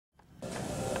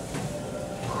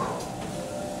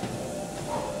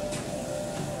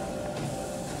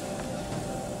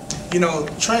You know,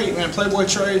 Tre, man, Playboy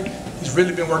Tre, he's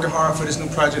really been working hard for this new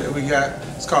project that we got.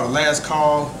 It's called The Last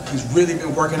Call. He's really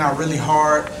been working out really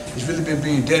hard. He's really been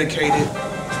being dedicated.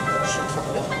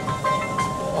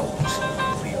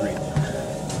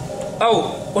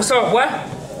 Oh, what's up, what?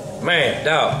 Man,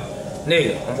 dog,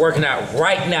 nigga, I'm working out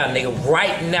right now, nigga,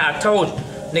 right now. I told you,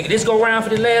 nigga, this go around for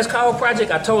the Last Call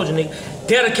project. I told you, nigga,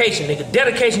 dedication, nigga,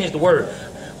 dedication is the word.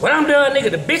 When I'm done,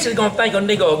 nigga, the bitch is gonna think a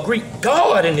nigga a Greek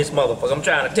god in this motherfucker. I'm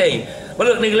trying to tell you. But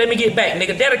look, nigga, let me get back,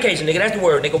 nigga. Dedication, nigga, that's the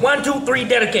word, nigga. 1, 2, 3,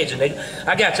 dedication, nigga.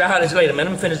 I got you. I'll holler at you later, man.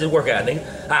 Let me finish this workout, nigga.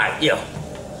 All right, yo.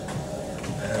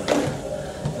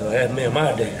 That's me and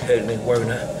my day. Hey, nigga, working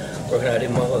out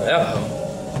this motherfucker alcohol.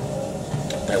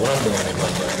 Like what I'm doing, that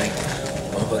motherfucker, nigga.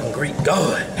 Motherfucking Greek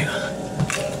god,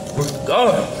 nigga. Greek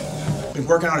god. Been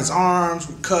working out his arms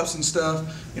with cups and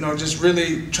stuff. You know, just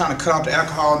really trying to cut out the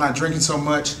alcohol, not drinking so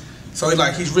much. So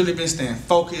he's really been staying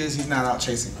focused. He's not out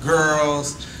chasing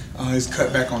girls. He's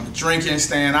cut back on the drinking,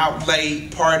 staying out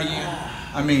late, partying.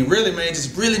 I mean, really, man,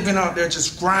 just really been out there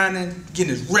just grinding,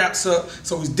 getting his reps up.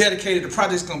 So he's dedicated. The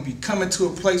project's gonna be coming to a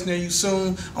place near you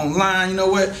soon, online, you know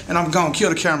what? And I'm gonna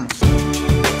kill the camera.